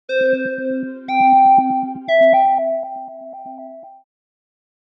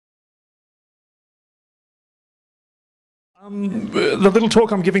The little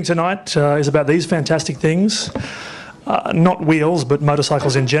talk I'm giving tonight is about these fantastic things. Not wheels, but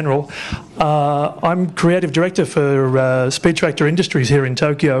motorcycles in general. I'm creative director for Speedtractor Industries here in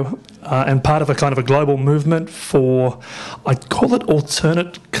Tokyo, and part of a kind of a global movement for, I'd call it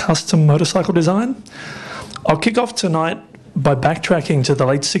alternate custom motorcycle design. I'll kick off tonight by backtracking to the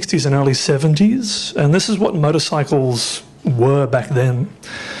late 60s and early 70s, and this is what motorcycles were back then.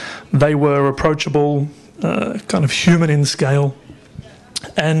 They were approachable, kind of human in scale,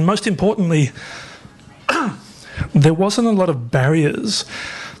 and most importantly, there wasn't a lot of barriers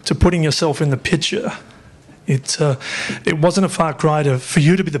to putting yourself in the picture. It wasn't a far cry for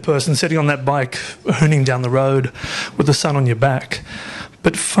you to be the person sitting on that bike, hooning down the road with the sun on your back.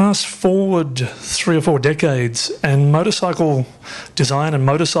 But fast forward 3 or 4 decades, and motorcycle design and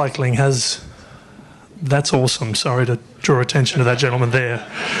motorcycling has... That's awesome. Sorry to draw attention to that gentleman there.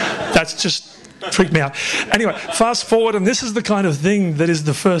 That's just freaked me out. Anyway, fast forward, and this is the kind of thing that is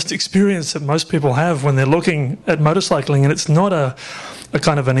the first experience that most people have when they're looking at motorcycling, and it's not a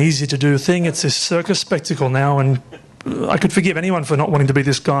kind of an easy-to-do thing. It's this circus spectacle now, and I could forgive anyone for not wanting to be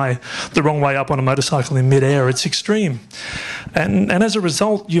this guy the wrong way up on a motorcycle in mid-air. It's extreme. And as a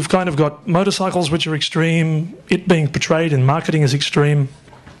result, you've kind of got motorcycles which are extreme, it being portrayed in marketing as extreme,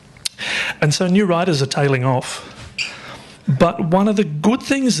 and so new riders are tailing off. But one of the good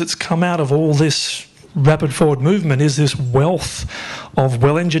things that's come out of all this rapid forward movement is this wealth of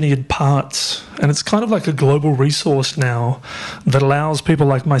well-engineered parts. And it's kind of like a global resource now that allows people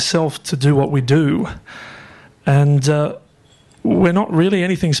like myself to do what we do. And we're not really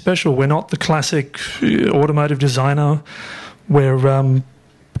anything special. We're not the classic automotive designer. We're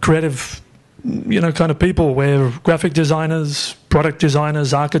creative, kind of people. We're graphic designers, product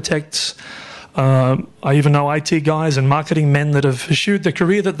designers, architects. I even know IT guys and marketing men that have pursued the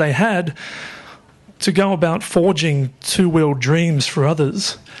career that they had to go about forging two-wheel dreams for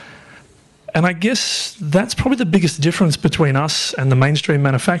others. And I guess that's probably the biggest difference between us and the mainstream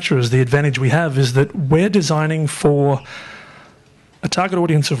manufacturers. The advantage we have is that we're designing for a target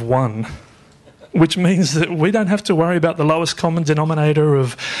audience of one, which means that we don't have to worry about the lowest common denominator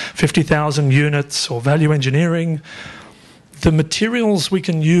of 50,000 units or value engineering. The materials we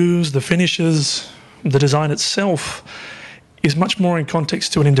can use, the finishes, the design itself is much more in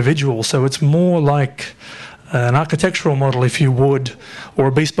context to an individual. So it's more like an architectural model, if you would, or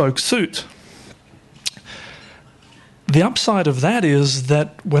a bespoke suit. The upside of that is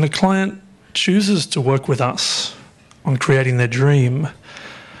that when a client chooses to work with us on creating their dream,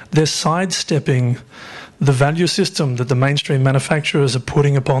 they're sidestepping the value system that the mainstream manufacturers are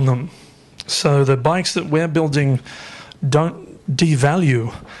putting upon them. So the bikes that we're building don't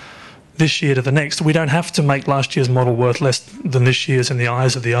devalue this year to the next. We don't have to make last year's model worth less than this year's in the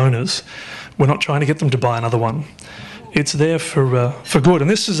eyes of the owners. We're not trying to get them to buy another one. It's there for good.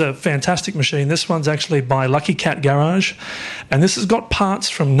 And this is a fantastic machine. This one's actually by Lucky Cat Garage. And this has got parts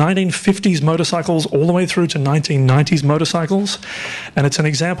from 1950s motorcycles all the way through to 1990s motorcycles. And it's an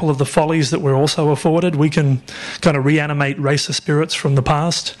example of the follies that we're also afforded. We can kind of reanimate racer spirits from the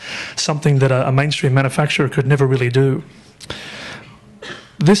past, something that a mainstream manufacturer could never really do.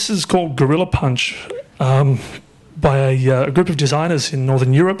 This is called Gorilla Punch by a group of designers in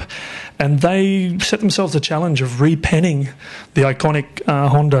Northern Europe, and they set themselves the challenge of repenning the iconic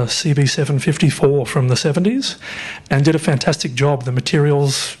Honda CB754 from the 70s and did a fantastic job. The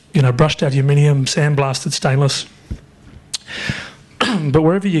materials, brushed aluminium, sandblasted stainless. But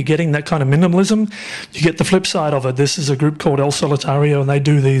wherever you're getting that kind of minimalism, you get the flip side of it. This is a group called El Solitario, and they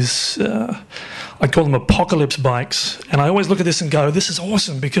do these, I call them apocalypse bikes. And I always look at this and go, this is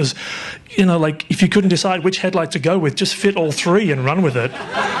awesome because, like if you couldn't decide which headlight to go with, just fit all three and run with it.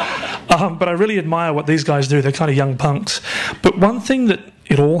 But I really admire what these guys do. They're kind of young punks. But one thing that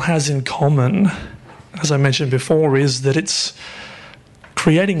it all has in common, as I mentioned before, is that it's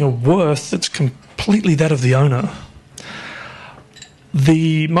creating a worth that's completely that of the owner.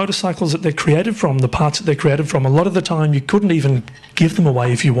 The motorcycles that they're created from, the parts that they're created from, a lot of the time you couldn't even give them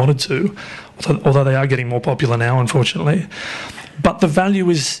away if you wanted to, although they are getting more popular now, unfortunately. But the value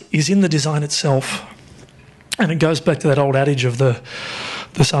is in the design itself. And it goes back to that old adage of the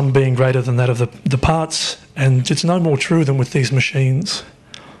sum being greater than that of the parts, and it's no more true than with these machines.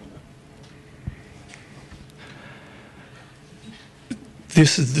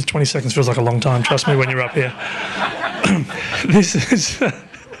 This is the 20 seconds feels like a long time, trust me, when you're up here. This is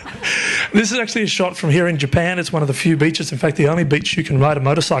This is actually a shot from here in Japan. It's one of the few beaches, in fact the only beach you can ride a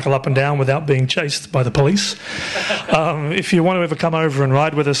motorcycle up and down without being chased by the police. If you want to ever come over and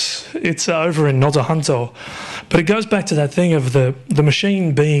ride with us, it's over in Nozohanto. But it goes back to that thing of the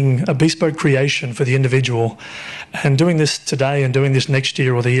machine being a bespoke creation for the individual, and doing this today and doing this next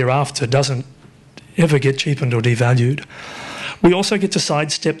year or the year after doesn't ever get cheapened or devalued. We also get to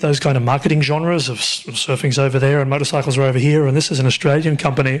sidestep those kind of marketing genres of surfing's over there and motorcycles are over here, and this is an Australian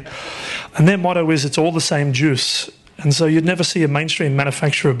company, and their motto is it's all the same juice. And so you'd never see a mainstream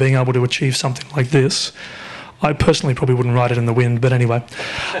manufacturer being able to achieve something like this. I personally probably wouldn't ride it in the wind, but anyway.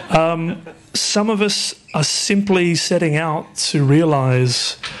 Some of us are simply setting out to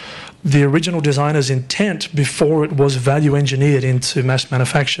realise the original designer's intent before it was value engineered into mass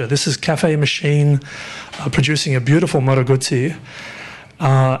manufacture. This is Cafe Machine producing a beautiful Moto Guzzi,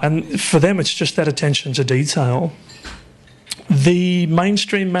 and for them it's just that attention to detail. The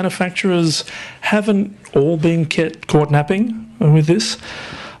mainstream manufacturers haven't all been caught napping with this.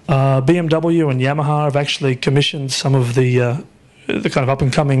 BMW and Yamaha have actually commissioned some of the kind of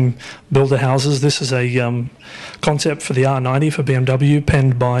up-and-coming builder houses. This is a concept for the R90 for BMW,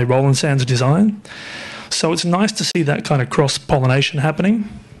 penned by Roland Sands Design. So it's nice to see that kind of cross-pollination happening.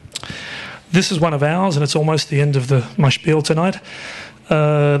 This is one of ours, and it's almost the end of my spiel tonight.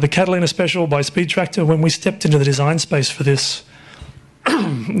 The Catalina Special by Speedtractor. When we stepped into the design space for this,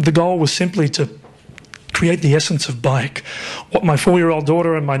 the goal was simply to create the essence of bike. What my 4-year-old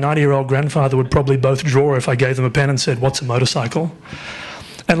daughter and my 90-year-old grandfather would probably both draw if I gave them a pen and said, "What's a motorcycle?"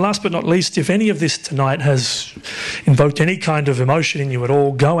 And last but not least, if any of this tonight has invoked any kind of emotion in you at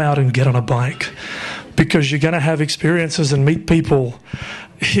all, go out and get on a bike, because you're going to have experiences and meet people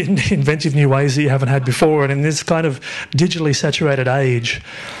in inventive new ways that you haven't had before. And in this kind of digitally saturated age,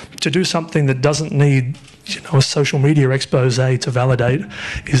 to do something that doesn't need a social media expose to validate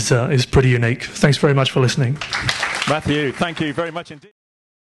is pretty unique. Thanks very much for listening. Matthew, thank you very much indeed.